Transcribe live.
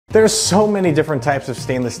There's so many different types of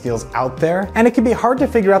stainless steels out there, and it can be hard to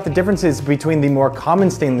figure out the differences between the more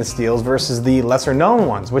common stainless steels versus the lesser known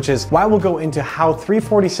ones, which is why we'll go into how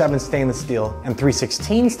 347 stainless steel and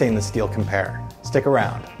 316 stainless steel compare. Stick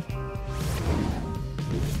around.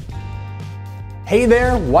 Hey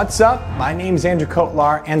there, what's up? My name's Andrew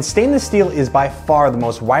Kotlar, and stainless steel is by far the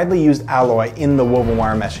most widely used alloy in the woven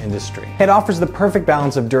wire mesh industry. It offers the perfect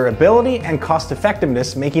balance of durability and cost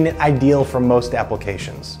effectiveness, making it ideal for most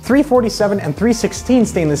applications. 347 and 316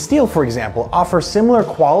 stainless steel, for example, offer similar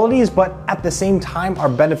qualities, but at the same time are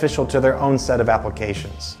beneficial to their own set of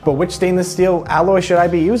applications. But which stainless steel alloy should I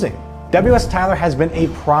be using? W.S. Tyler has been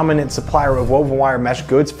a prominent supplier of woven wire mesh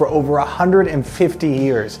goods for over 150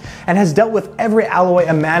 years and has dealt with every alloy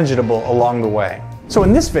imaginable along the way. So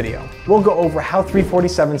in this video, we'll go over how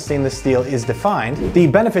 347 stainless steel is defined, the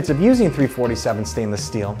benefits of using 347 stainless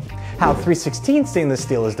steel, how 316 stainless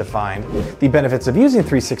steel is defined, the benefits of using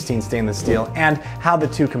 316 stainless steel, and how the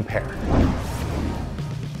two compare.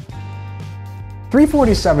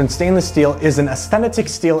 347 stainless steel is an austenitic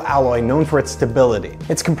steel alloy known for its stability.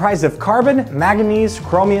 It's comprised of carbon, manganese,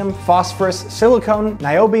 chromium, phosphorus, silicon,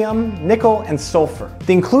 niobium, nickel, and sulfur.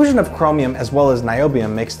 The inclusion of chromium as well as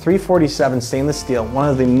niobium makes 347 stainless steel one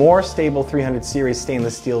of the more stable 300 series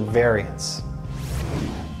stainless steel variants.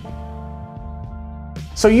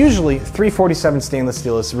 So usually 347 stainless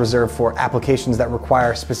steel is reserved for applications that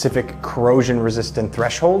require specific corrosion-resistant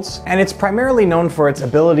thresholds, and it's primarily known for its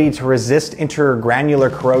ability to resist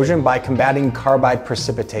intergranular corrosion by combating carbide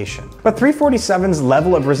precipitation. But 347's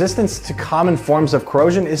level of resistance to common forms of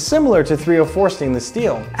corrosion is similar to 304 stainless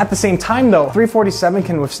steel. At the same time though, 347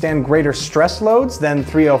 can withstand greater stress loads than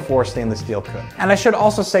 304 stainless steel could. And I should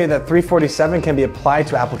also say that 347 can be applied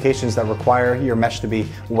to applications that require your mesh to be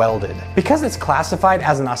welded. Because it's classified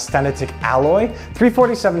as an austenitic alloy,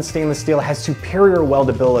 347 stainless steel has superior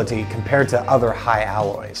weldability compared to other high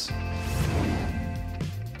alloys.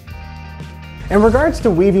 In regards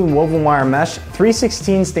to weaving woven wire mesh,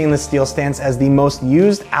 316 stainless steel stands as the most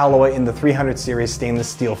used alloy in the 300 series stainless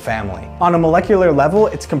steel family. On a molecular level,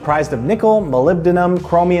 it's comprised of nickel, molybdenum,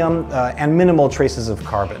 chromium, and minimal traces of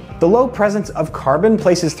carbon. The low presence of carbon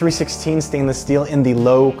places 316 stainless steel in the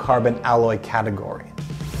low carbon alloy category.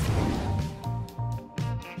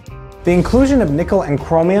 The inclusion of nickel and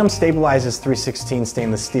chromium stabilizes 316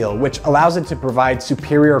 stainless steel, which allows it to provide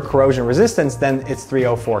superior corrosion resistance than its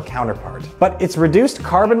 304 counterpart. But its reduced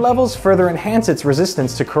carbon levels further enhance its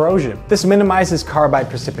resistance to corrosion. This minimizes carbide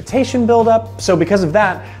precipitation buildup, so because of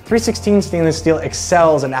that, 316 stainless steel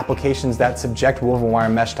excels in applications that subject woven wire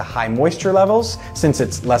mesh to high moisture levels, since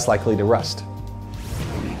it's less likely to rust.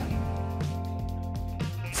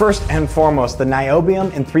 First and foremost, the niobium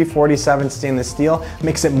in 347 stainless steel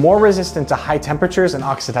makes it more resistant to high temperatures and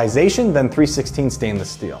oxidization than 316 stainless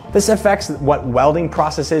steel. This affects what welding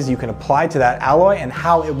processes you can apply to that alloy and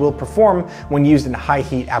how it will perform when used in high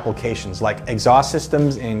heat applications like exhaust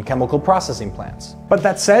systems in chemical processing plants. But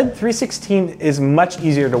that said, 316 is much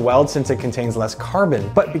easier to weld since it contains less carbon.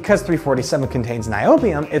 But because 347 contains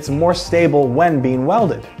niobium, it's more stable when being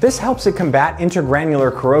welded. This helps it combat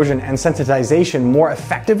intergranular corrosion and sensitization more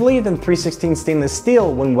effectively than 316 stainless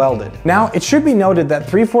steel when welded. Now, it should be noted that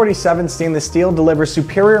 347 stainless steel delivers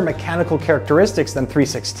superior mechanical characteristics than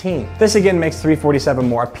 316. This again makes 347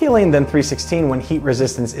 more appealing than 316 when heat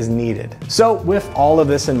resistance is needed. So with all of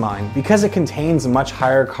this in mind, because it contains much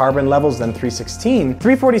higher carbon levels than 316,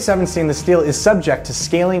 347 stainless steel is subject to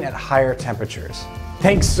scaling at higher temperatures.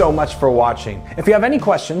 Thanks so much for watching. If you have any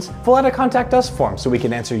questions, fill out a contact us form so we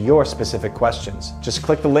can answer your specific questions. Just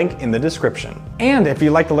click the link in the description. And if you'd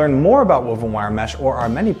like to learn more about woven wire mesh or our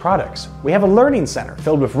many products, we have a learning center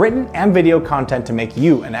filled with written and video content to make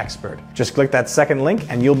you an expert. Just click that second link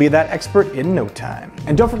and you'll be that expert in no time.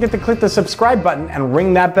 And don't forget to click the subscribe button and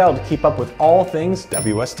ring that bell to keep up with all things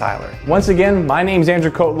W.S. Tyler. Once again, my name's Andrew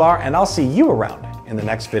Kotlar and I'll see you around in the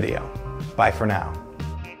next video. Bye for now.